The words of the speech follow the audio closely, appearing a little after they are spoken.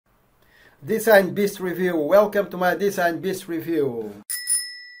DesignBeast review. Welcome to my DesignBeast review.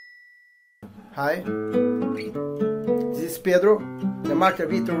 Hi, this is Pedro, the marketer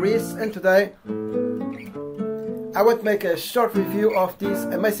Vitor Reis, and today I want to make a short review of this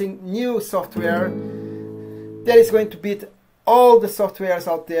amazing new software that is going to beat all the softwares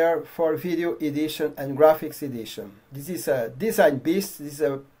out there for video edition and graphics edition. This is a DesignBeast. This is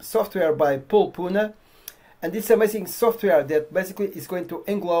a software by Paul Puna. And this amazing software that basically is going to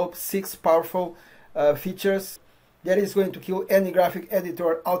englobe 6 powerful features that is going to kill any graphic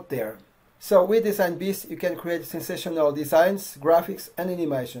editor out there. So with DesignBeast you can create sensational designs, graphics and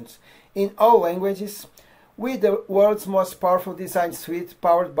animations in all languages with the world's most powerful design suite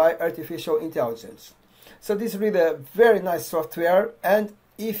powered by artificial intelligence. So this is really a very nice software, and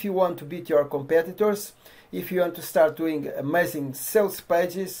if you want to beat your competitors, if you want to start doing amazing sales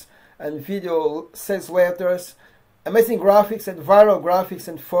pages and video sales letters, amazing graphics and viral graphics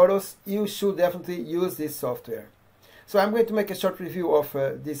and photos, you should definitely use this software. So I'm going to make a short review of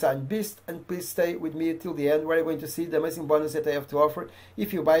DesignBeast, and please stay with me till the end where you're going to see the amazing bonus that I have to offer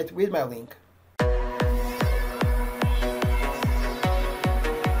if you buy it with my link.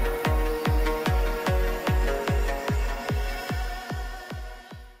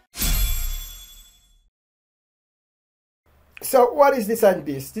 So what is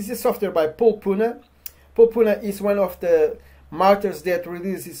DesignBeast? This is software by Paul Puna. Paul Puna is one of the marketers that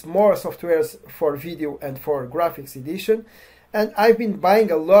releases more softwares for video and for graphics edition. And I've been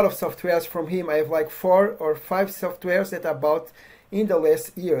buying a lot of softwares from him. I have like 4 or 5 softwares that I bought in the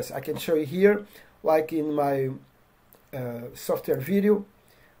last years. I can show you here, like in my software video.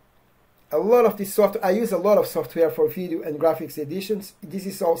 A lot of this software, I use a lot of software for video and graphics editions. This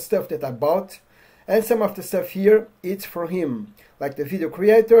is all stuff that I bought. And some of the stuff here, it's from him, like the video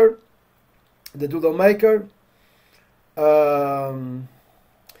creator, the doodle maker,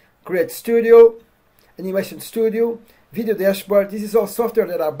 create studio, animation studio, video dashboard. This is all software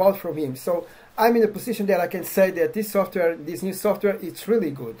that I bought from him. So I'm in a position that I can say that this software, this new software, it's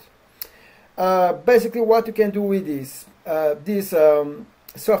really good. Basically what you can do with this,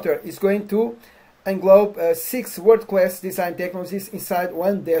 software is going to englobe 6 world-class design technologies inside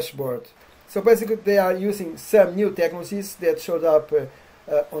one dashboard. So basically they are using some new technologies that showed up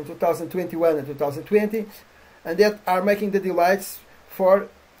on 2021 and 2020, and that are making the delights for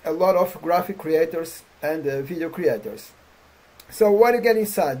a lot of graphic creators and video creators. So what you get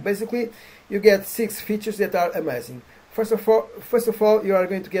inside? Basically you get 6 features that are amazing. First of all, you are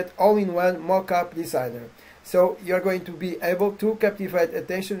going to get all-in-one Mockup designer. So you are going to be able to captivate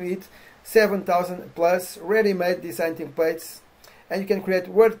attention with 7,000 plus ready-made design templates. And you can create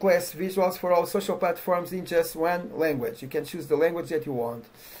world-class visuals for all social platforms in just one language. You can choose the language that you want.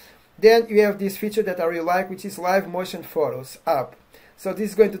 Then you have this feature that I really like, which is live motion photos app. So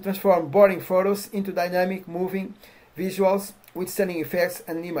this is going to transform boring photos into dynamic, moving visuals with stunning effects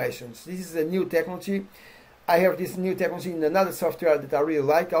and animations. This is a new technology. I have this new technology in another software that I really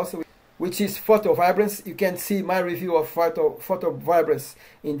like also, which is Photo Vibrance. You can see my review of Photo Vibrance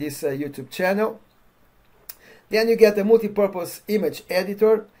in this YouTube channel. Then you get a multi-purpose image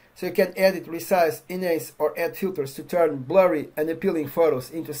editor, so you can edit, resize, enhance or add filters to turn blurry and appealing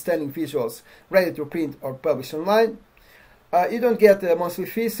photos into stunning visuals ready to print or publish online. You don't get a monthly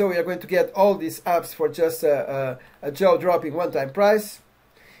fee, so we are going to get all these apps for just a jaw-dropping one-time price.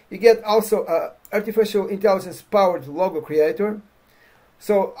 You get also an artificial intelligence powered logo creator.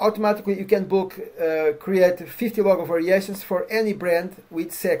 So automatically you can create 50 logo variations for any brand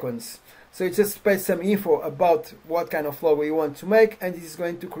with seconds. So you just paste some info about what kind of logo you want to make, and this is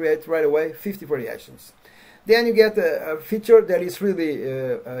going to create right away 50 variations. Then you get a feature that is really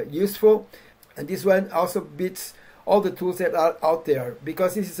useful, and this one also beats all the tools that are out there,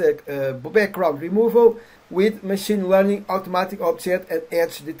 because this is a background removal with machine learning automatic object and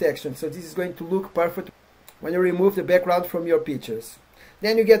edge detection. So this is going to look perfect when you remove the background from your pictures.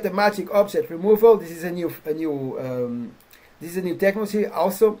 Then you get the magic object removal. This is a new technology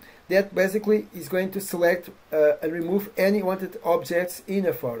also that basically is going to select and remove any wanted objects in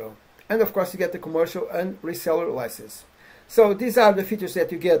a photo. And of course you get the commercial and reseller license. So these are the features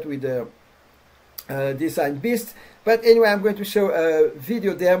that you get with the DesignBeast. But anyway, I'm going to show a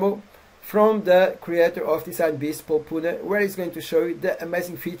video demo from the creator of DesignBeast, Paul Puna, where he's going to show you the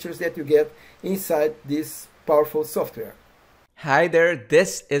amazing features that you get inside this powerful software. Hi there,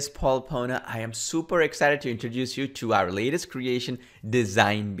 this is Paul Puna. I am super excited to introduce you to our latest creation,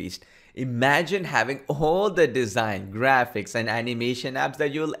 DesignBeast. Imagine having all the design, graphics, and animation apps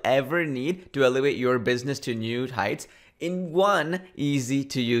that you'll ever need to elevate your business to new heights in one easy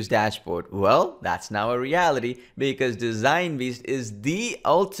to use dashboard. Well, that's now a reality because DesignBeast is the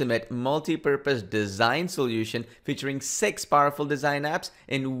ultimate multi-purpose design solution featuring 6 powerful design apps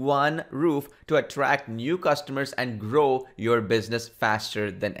in one roof to attract new customers and grow your business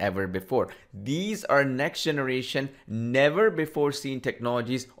faster than ever before. These are next generation, never before seen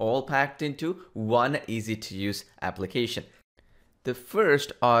technologies all packed into one easy to use application. The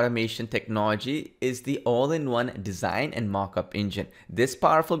first automation technology is the all-in-one design and mockup engine. This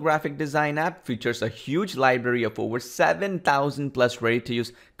powerful graphic design app features a huge library of over 7,000 plus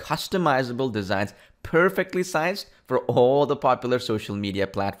ready-to-use customizable designs perfectly sized for all the popular social media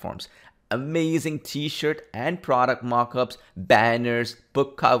platforms. Amazing t-shirt and product mockups, banners,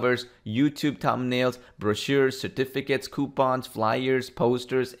 book covers, YouTube thumbnails, brochures, certificates, coupons, flyers,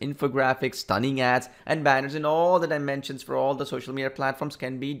 posters, infographics, stunning ads, and banners in all the dimensions for all the social media platforms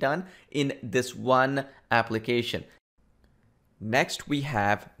can be done in this one application. Next, we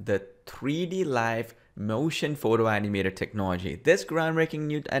have the 3D Live motion photo animator technology. This groundbreaking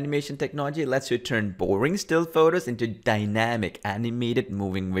new animation technology lets you turn boring still photos into dynamic animated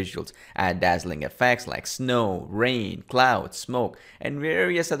moving visuals. Add dazzling effects like snow, rain, clouds, smoke, and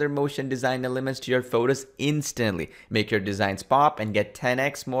various other motion design elements to your photos instantly. Make your designs pop and get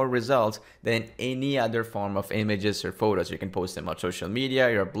 10x more results than any other form of images or photos. You can post them on social media,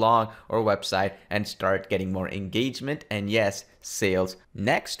 your blog, or website and start getting more engagement and yes, sales.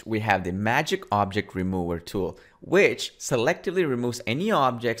 Next, we have the Magic Object Remover tool, which selectively removes any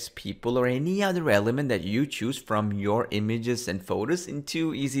objects, people, or any other element that you choose from your images and photos in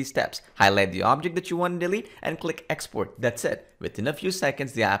 2 easy steps. Highlight the object that you want to delete and click export. That's it. Within a few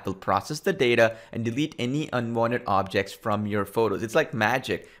seconds, the app will process the data and delete any unwanted objects from your photos. It's like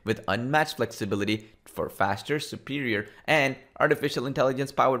magic with unmatched flexibility for faster, superior, and artificial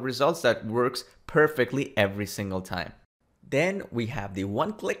intelligence powered results that works perfectly every single time. Then we have the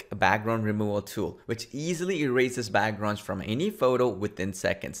one-click background removal tool, which easily erases backgrounds from any photo within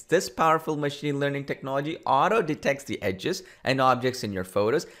seconds. This powerful machine learning technology auto-detects the edges and objects in your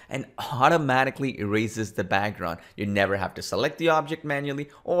photos and automatically erases the background. You never have to select the object manually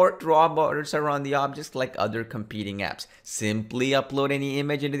or draw borders around the objects like other competing apps. Simply upload any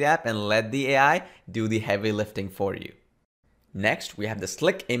image into the app and let the AI do the heavy lifting for you. Next, we have the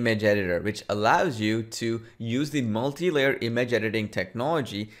Slick Image Editor, which allows you to use the multi-layer image editing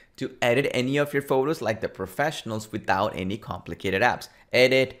technology to edit any of your photos like the professionals without any complicated apps.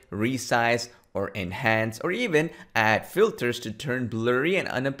 Edit, resize, or enhance, or even add filters to turn blurry and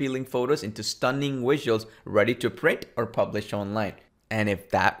unappealing photos into stunning visuals ready to print or publish online. And if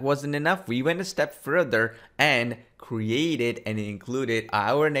that wasn't enough, we went a step further and created and included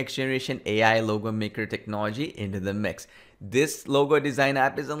our next generation AI logo maker technology into the mix. This logo design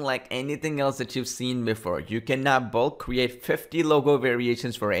app isn't like anything else that you've seen before. You can now bulk create 50 logo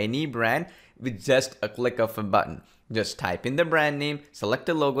variations for any brand with just a click of a button. Just type in the brand name, select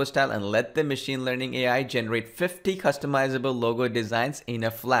a logo style, and let the machine learning AI generate 50 customizable logo designs in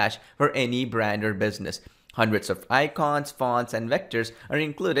a flash for any brand or business. Hundreds of icons, fonts, and vectors are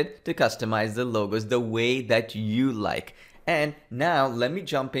included to customize the logos the way that you like. And now let me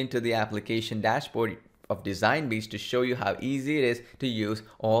jump into the application dashboard of DesignBeast to show you how easy it is to use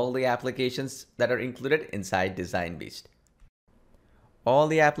all the applications that are included inside DesignBeast. All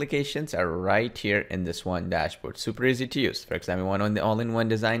the applications are right here in this one dashboard. Super easy to use. For example, one on the all-in-one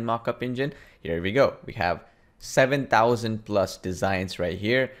design mockup engine. Here we go. We have 7,000 plus designs right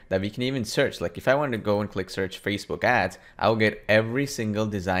here that we can even search. Like if I want to go and click search Facebook ads, I'll get every single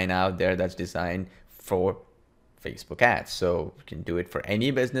design out there that's designed for Facebook ads. So you can do it for any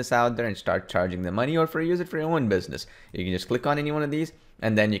business out there and start charging the money, or for use it for your own business. You can just click on any one of these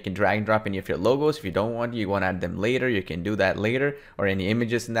and then you can drag and drop any of your logos. If you don't want, you want to add them later, you can do that later, or any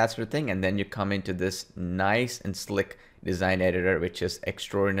images and that sort of thing. And then you come into this nice and slick design editor, which is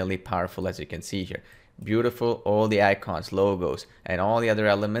extraordinarily powerful, as you can see here. Beautiful. All the icons, logos, and all the other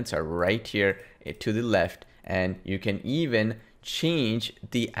elements are right here to the left, and you can even change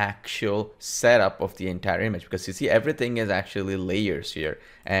the actual setup of the entire image, because you see everything is actually layers here,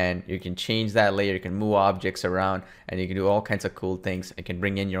 and you can change that layer. You can move objects around and you can do all kinds of cool things. You can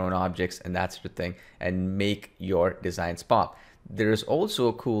bring in your own objects and that sort of thing and make your designs pop. There's also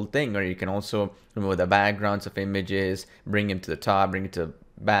a cool thing where you can also remove the backgrounds of images, bring them to the top, bring it to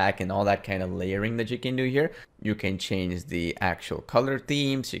back, and all that kind of layering that you can do here. You can change the actual color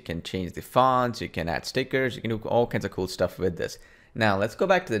themes, you can change the fonts, you can add stickers, you can do all kinds of cool stuff with this. Now let's go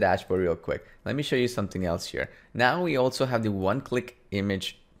back to the dashboard real quick. Let me show you something else here. Now we also have the one-click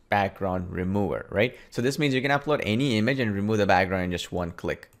image background remover, right? So this means you can upload any image and remove the background in just one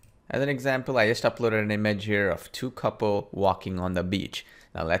click. As an example, I just uploaded an image here of two couple walking on the beach.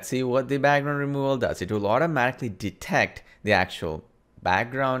 Now let's see what the background removal does. It will automatically detect the actual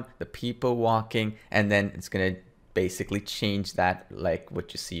background, the people walking, and then it's going to basically change that like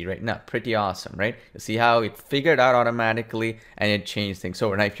what you see right now. Pretty awesome, right? You see how it figured out automatically and it changed things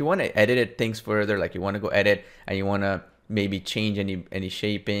over. Now if you want to edit things further, like you want to go edit and you want to maybe change any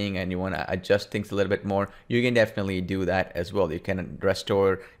shaping and you want to adjust things a little bit more, you can definitely do that as well. You can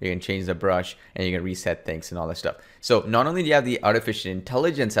restore, you can change the brush, and you can reset things and all that stuff. So not only do you have the artificial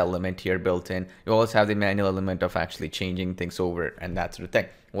intelligence element here built in, you also have the manual element of actually changing things over and that sort of thing.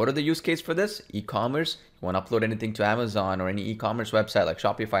 What are the use case for this? E-commerce. You want to upload anything to Amazon or any e-commerce website like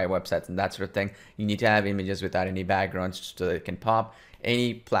Shopify websites and that sort of thing. You need to have images without any backgrounds so that it can pop.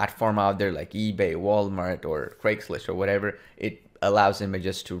 Any platform out there like eBay, Walmart, or Craigslist or whatever, it allows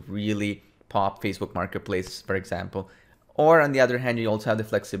images to really pop. Facebook Marketplace, for example. Or on the other hand, you also have the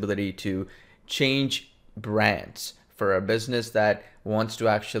flexibility to change brands. For a business that wants to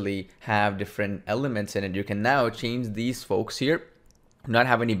actually have different elements in it, you can now change these folks here, not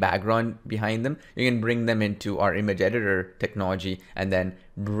have any background behind them. You can bring them into our image editor technology and then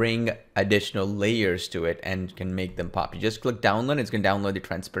bring additional layers to it and can make them pop. You just click download, it's going to download the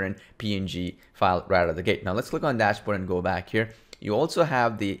transparent PNG file right out of the gate. Now let's click on dashboard and go back here. You also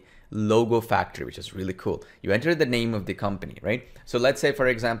have the logo factory, which is really cool. You enter the name of the company, right? So let's say, for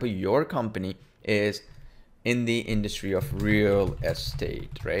example, your company is in the industry of real estate,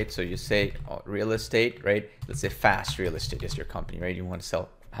 right? So you say real estate, right? Let's say Fast Real Estate is your company, right? You want to sell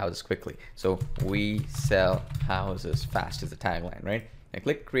houses quickly. So we sell houses fast is the tagline, right? And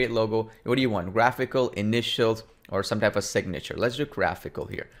click create logo. What do you want? Graphical, initials, or some type of signature. Let's do graphical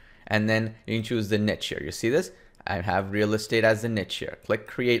here. And then you can choose the niche here. You see this? I have real estate as the niche here. Click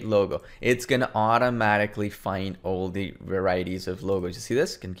create logo. It's going to automatically find all the varieties of logos. You see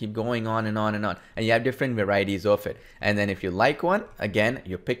this? Can keep going on and on and on. And you have different varieties of it. And then if you like one, again,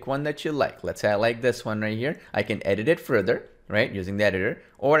 you pick one that you like. Let's say I like this one right here. I can edit it further, right? Using the editor,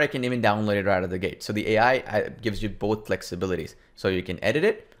 or I can even download it right out of the gate. So the AI gives you both flexibilities. So you can edit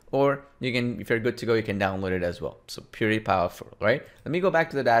it, or you can, if you're good to go, you can download it as well. So pretty powerful, right? Let me go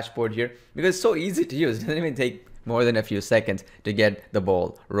back to the dashboard here because it's so easy to use. It doesn't even take more than a few seconds to get the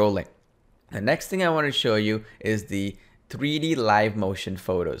ball rolling. The next thing I want to show you is the 3D live motion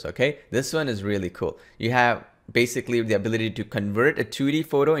photos, okay? This one is really cool. You have basically the ability to convert a 2D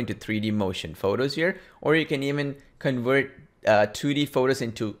photo into 3D motion photos here, or you can even convert 2D photos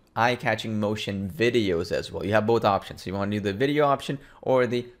into eye-catching motion videos as well. You have both options. So you want to do the video option or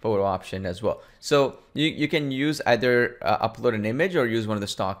the photo option as well. So you can use either upload an image or use one of the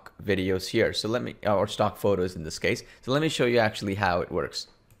stock videos here. So let me, or stock photos in this case. So let me show you actually how it works.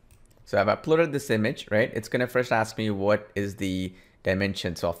 So I've uploaded this image, right? It's going to first ask me what is the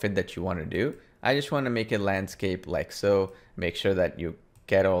dimensions of it that you want to do. I just want to make it landscape like so. Make sure that you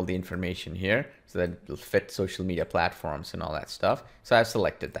get all the information here so that it'll fit social media platforms and all that stuff. So I've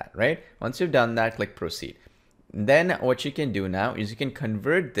selected that, right? Once you've done that, click proceed. Then what you can do now is you can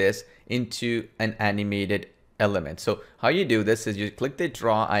convert this into an animated element. So how you do this is you click the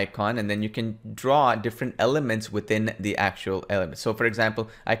draw icon and then you can draw different elements within the actual element. So for example,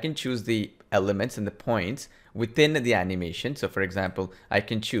 I can choose the elements and the points within the animation. So for example, I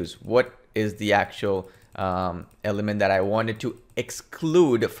can choose what is the actual element that I wanted to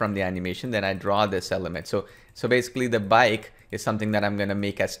exclude from the animation. Then I draw this element. So basically the bike is something that I'm going to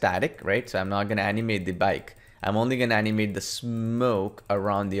make as static, right? So I'm not going to animate the bike. I'm only going to animate the smoke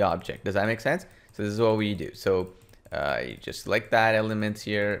around the object. Does that make sense? So this is what we do. So you just select that element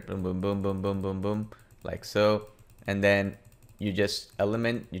here, boom, boom, boom, boom, boom, boom, boom, like so. And then you just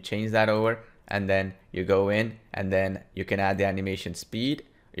element, you change that over, and then you go in and then you can add the animation speed.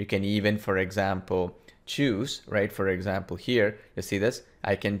 You can even, for example, choose, right? For example, here, you see this,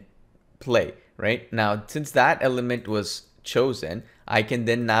 I can play, right? Now, since that element was chosen, I can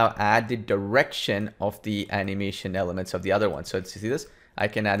then now add the direction of the animation elements of the other one. So you see this, I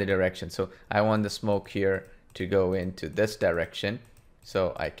can add the direction. So I want the smoke here to go into this direction.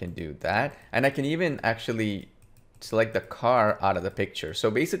 So I can do that. And I can even actually select the car out of the picture.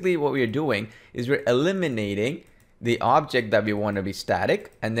 So basically what we're doing is we're eliminating the object that we want to be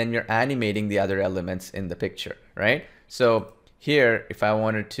static, and then you're animating the other elements in the picture, right? So here, if I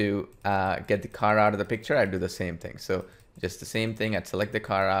wanted to get the car out of the picture, I'd do the same thing. So just the same thing, I'd select the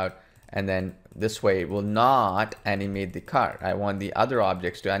car out, and then this way it will not animate the car. I want the other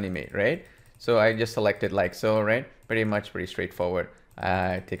objects to animate, right? So I just select it like so, right? Pretty straightforward.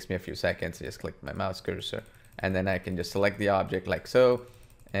 It takes me a few seconds to just click my mouse cursor, and then I can just select the object like so,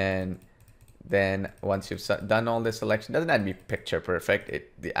 and Then once you've done all this selection, doesn't have to be picture perfect.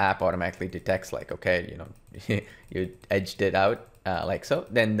 The app automatically detects like, okay, you know, you edged it out like so,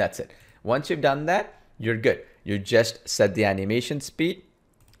 then that's it. Once you've done that, you're good. You just set the animation speed,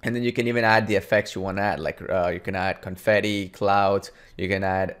 and then you can even add the effects you want to add. Like you can add confetti, clouds, you can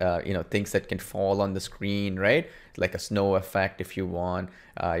add, you know, things that can fall on the screen, right? Like a snow effect if you want.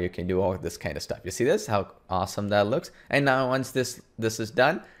 You can do all this kind of stuff. You see this, how awesome that looks? And now once this is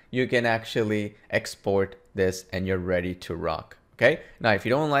done, you can actually export this and you're ready to rock. Okay. Now, if you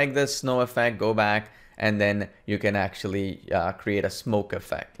don't like this snow effect, go back and then you can actually create a smoke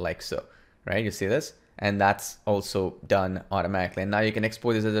effect like so, right? You see this? And that's also done automatically. And now you can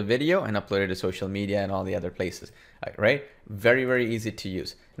export this as a video and upload it to social media and all the other places, right? Very, very easy to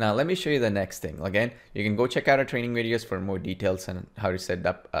use. Now, let me show you the next thing. Again, you can go check out our training videos for more details on how to set it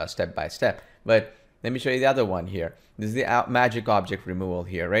up step by step. But let me show you the other one here. This is the magic object removal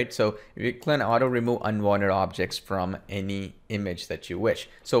here, right? So you can auto remove unwanted objects from any image that you wish.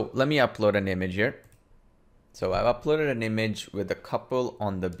 So let me upload an image here. So I've uploaded an image with a couple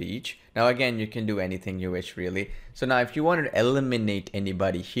on the beach. Now again, you can do anything you wish really. So now if you wanted to eliminate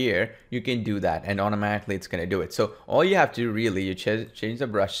anybody here, you can do that and automatically it's going to do it. So all you have to do really, you change the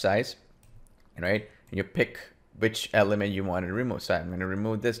brush size, right? And you pick which element you want to remove. So I'm going to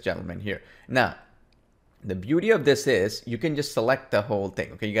remove this gentleman here. Now, the beauty of this is you can just select the whole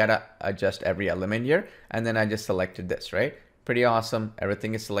thing. Okay, you got to adjust every element here. And then I just selected this, right? Pretty awesome.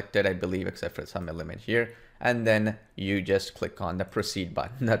 Everything is selected, I believe, except for some element here. And then you just click on the proceed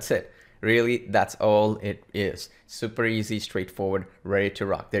button. That's it. Really, that's all it is. Super easy, straightforward, ready to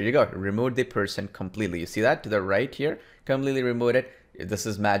rock. There you go. Remove the person completely. You see that to the right here? Completely remove it. This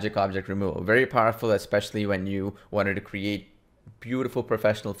is magic object removal. Very powerful, especially when you wanted to create beautiful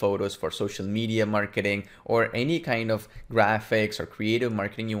professional photos for social media marketing or any kind of graphics or creative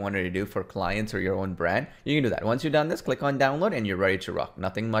marketing you wanted to do for clients or your own brand. You can do that. Once you've done this, click on download and you're ready to rock.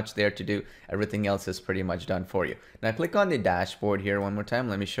 Nothing much there to do. Everything else is pretty much done for you. Now click on the dashboard here one more time.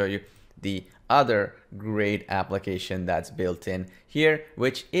 Let me show you the other great application that's built in here,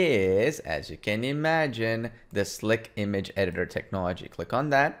 which is, as you can imagine, the Slick Image Editor technology. Click on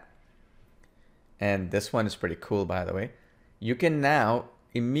that. And this one is pretty cool, by the way. You can now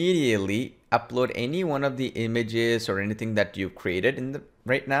immediately upload any one of the images or anything that you've created in the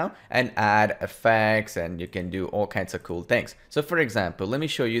right now and add effects, and you can do all kinds of cool things. So for example, let me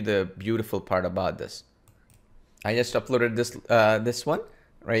show you the beautiful part about this. I just uploaded this this one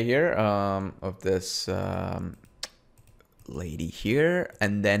right here of this lady here,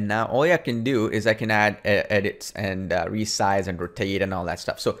 and then now all I can do is I can add edits and resize and rotate and all that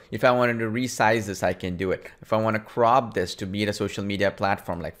stuff. So if I wanted to resize this, I can do it. If I want to crop this to be a social media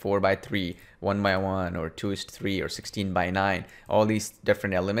platform like 4:3, 1:1, or 2:3, or 16:9, all these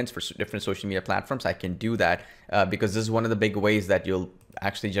different elements for different social media platforms, I can do that because this is one of the big ways that you'll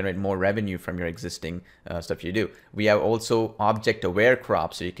actually generate more revenue from your existing stuff you do. We have also object aware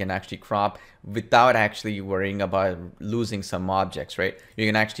crop, so you can actually crop without actually worrying about losing some objects, right? You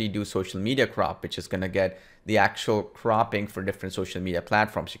can actually do social media crop, which is going to get the actual cropping for different social media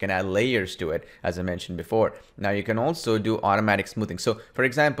platforms. You can add layers to it, as I mentioned before. Now you can also do automatic smoothing. So for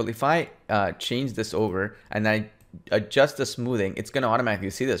example, if I change this over and I adjust the smoothing, it's going to automatically,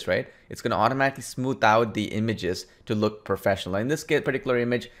 you see this, right? It's going to automatically smooth out the images to look professional. In this particular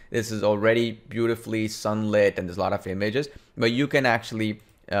image, this is already beautifully sunlit and there's a lot of images, but you can actually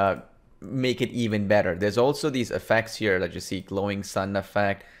make it even better. There's also these effects here that you see, glowing sun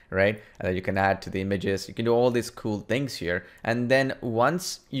effect, right? That you can add to the images. You can do all these cool things here. And then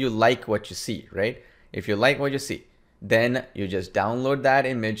once you like what you see, right? If you like what you see, then you just download that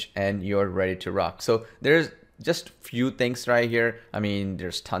image and you're ready to rock. So there's just few things right here. I mean,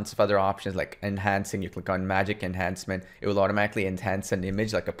 there's tons of other options like enhancing. You click on magic enhancement, it will automatically enhance an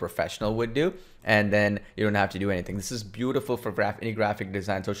image like a professional would do, and then you don't have to do anything. This is beautiful for any graphic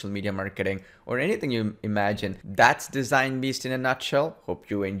design, social media marketing, or anything you imagine. That's DesignBeast in a nutshell. Hope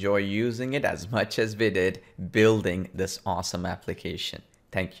you enjoy using it as much as we did building this awesome application.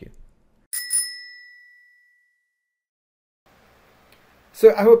 Thank you.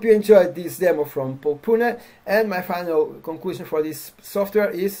 So I hope you enjoyed this demo from Paul Pune, and my final conclusion for this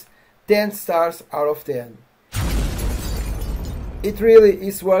software is 10 stars out of 10. It really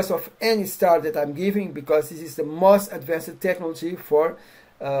is worth of any star that I'm giving, because this is the most advanced technology for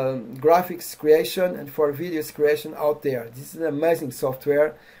graphics creation and for videos creation out there. This is an amazing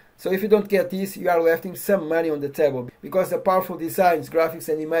software. So if you don't get this, you are leaving some money on the table, because the powerful designs, graphics,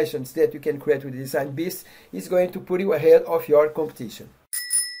 animations that you can create with DesignBeast is going to put you ahead of your competition.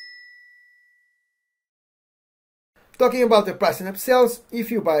 Talking about the price and upsells, if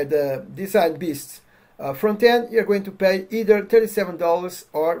you buy the DesignBeast front end, you're going to pay either $37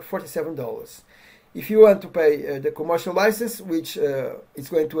 or $47. If you want to pay the commercial license, which is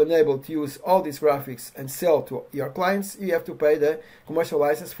going to enable to use all these graphics and sell to your clients, you have to pay the commercial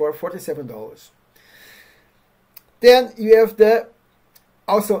license for $47. Then you have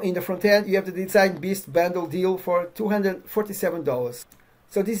also in the front end, you have the DesignBeast bundle deal for $247.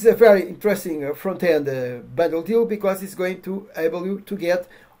 So this is a very interesting front end bundle deal, because it's going to enable you to get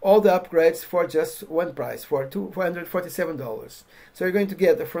all the upgrades for just one price, for $247. So you're going to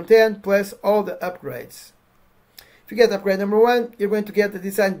get the front end plus all the upgrades. If you get upgrade number 1, you're going to get the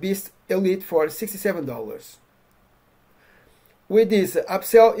DesignBeast Elite for $67. With this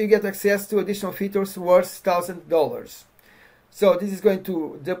upsell, you get access to additional features worth $1,000. So this is going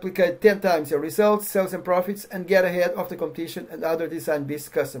to duplicate 10 times your results, sales and profits, and get ahead of the competition and other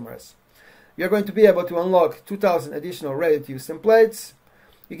DesignBeast customers. You're going to be able to unlock 2,000 additional ready-to-use templates.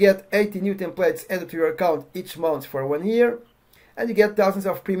 You get 80 new templates added to your account each month for 1 year, and you get thousands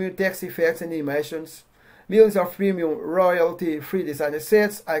of premium text effects and animations, millions of premium royalty-free design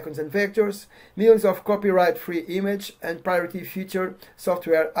assets, icons and vectors, millions of copyright-free image, and priority feature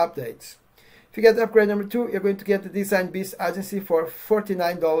software updates. If you get upgrade number 2, you're going to get the DesignBeast agency for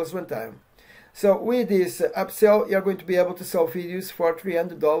 $49 one time. So with this upsell, you're going to be able to sell videos for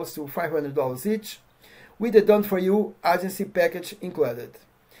 $300 to $500 each, with the done-for-you agency package included.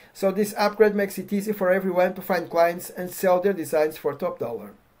 So this upgrade makes it easy for everyone to find clients and sell their designs for top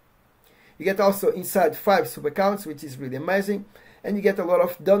dollar. You get also inside 5 sub-accounts, which is really amazing, and you get a lot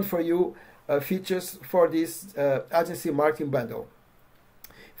of done-for-you features for this agency marketing bundle.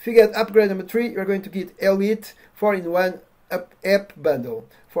 If you get upgrade number 3, you're going to get Elite 4-in-1 app bundle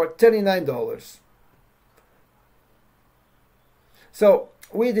for $39. So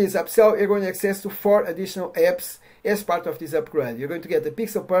with this upsell, you're going to access to 4 additional apps as part of this upgrade. You're going to get the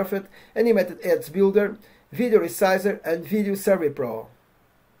Pixel Perfect Animated Ads Builder, Video Resizer, and Video Survey Pro.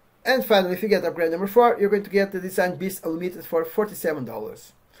 And finally, if you get upgrade number 4, you're going to get the DesignBeast Unlimited for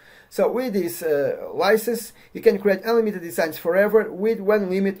 $47. So with this license, you can create unlimited designs forever with one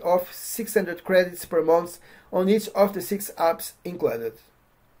limit of 600 credits per month on each of the 6 apps included.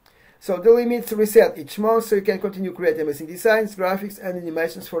 So the limits reset each month, so you can continue creating amazing designs, graphics, and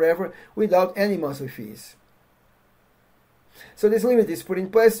animations forever without any monthly fees. So this limit is put in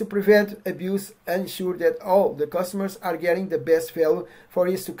place to prevent abuse and ensure that all the customers are getting the best value for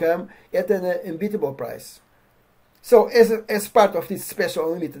years to come at an unbeatable price. So as part of this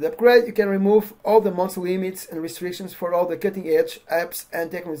special unlimited upgrade, you can remove all the monthly limits and restrictions for all the cutting-edge apps and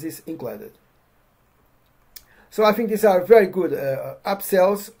technologies included. So I think these are very good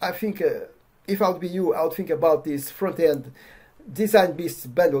upsells. I think if I would be you, I would think about this front-end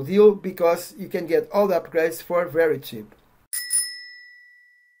DesignBeast bundle deal, because you can get all the upgrades for very cheap.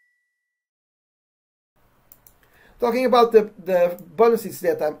 Talking about the bonuses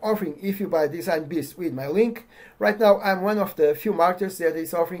that I'm offering if you buy DesignBeast with my link, right now I'm one of the few marketers that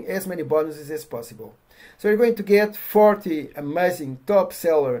is offering as many bonuses as possible. So you're going to get 40 amazing top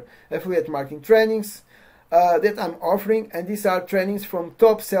seller affiliate marketing trainings that I'm offering, and these are trainings from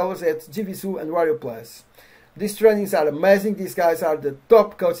top sellers at GVZoo and Warrior Plus. These trainings are amazing. These guys are the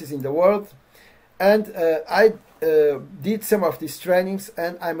top coaches in the world, and I did some of these trainings,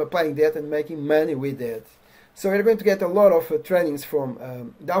 and I'm applying that and making money with that. So we're going to get a lot of trainings from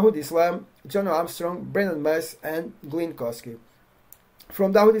Dawood Islam, John Armstrong, Brendan Mace, and Glenn Kosky.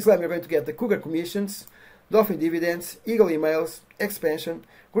 From Dawood Islam, you're going to get the Cougar Commissions, Dolphin Dividends, Eagle Emails, Expansion,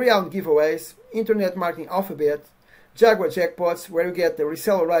 Greyhound Giveaways, Internet Marketing Alphabet, Jaguar Jackpots, where you get the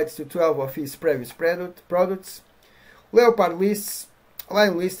reseller rights to 12 of his previous products, Leopard Lists,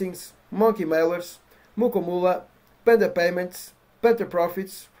 Lion Listings, Monkey Mailers, Mukomula, Panda Payments, Panther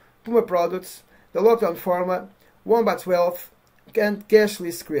Profits, Puma Products, the Lockdown Pharma, Wombat's Wealth, and Cash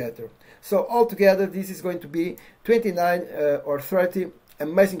List Creator. So altogether, this is going to be 29 or 30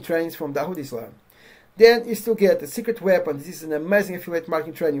 amazing trainings from Dawood Islam. Then you still get the Secret Weapon. This is an amazing affiliate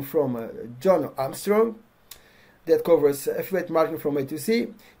marketing training from John Armstrong that covers affiliate marketing from A to Z.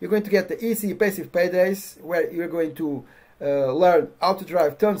 You're going to get the Easy Passive Paydays, where you're going to learn how to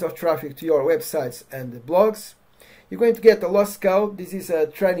drive tons of traffic to your websites and blogs. You're going to get the Lost Code. This is a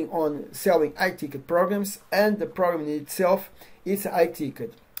training on selling high-ticket programs, and the program in itself is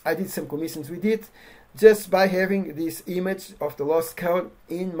high-ticket. I did some commissions with it just by having this image of the Lost Code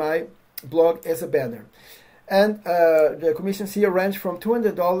in my blog as a banner. And the commissions here range from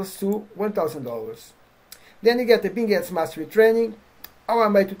 $200 to $1,000. Then you get the Bing Ads Mastery Training, how I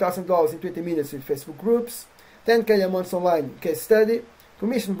made $2,000 in 20 minutes with Facebook groups, 10K a month online case study,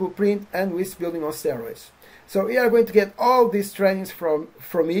 commission blueprint, and list building on steroids. So you are going to get all these trainings from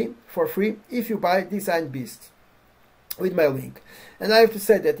me for free if you buy DesignBeast with my link. And I have to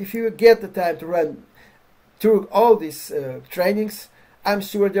say that if you get the time to run through all these trainings, I'm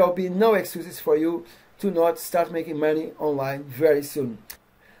sure there will be no excuses for you to not start making money online very soon.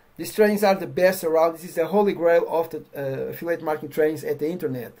 These trainings are the best around. This is the holy grail of the affiliate marketing trainings at the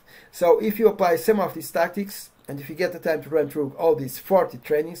internet. So if you apply some of these tactics, and if you get the time to run through all these 40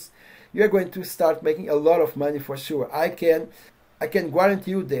 trainings, you are going to start making a lot of money for sure. I can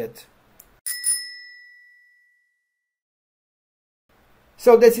guarantee you that.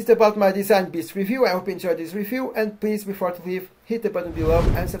 So that's it about my DesignBeast review. I hope you enjoyed this review, and please, before to leave, hit the button below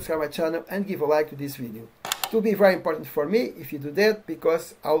and subscribe my channel and give a like to this video. It will be very important for me if you do that,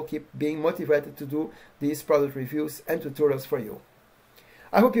 because I will keep being motivated to do these product reviews and tutorials for you.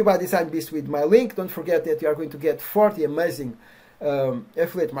 I hope you buy DesignBeast with my link. Don't forget that you are going to get 40 amazing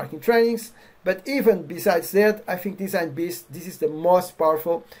affiliate marketing trainings. But even besides that, I think DesignBeast, this is the most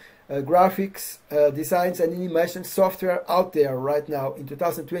powerful graphics, designs and animation software out there right now in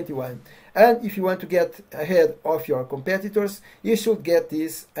 2021. And if you want to get ahead of your competitors, you should get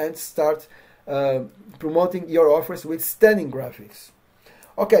this and start promoting your offers with stunning graphics.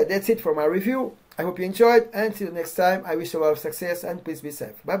 Okay, that's it for my review. I hope you enjoyed, and till next time, I wish you a lot of success and please be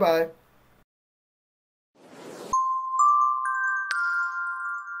safe. Bye bye.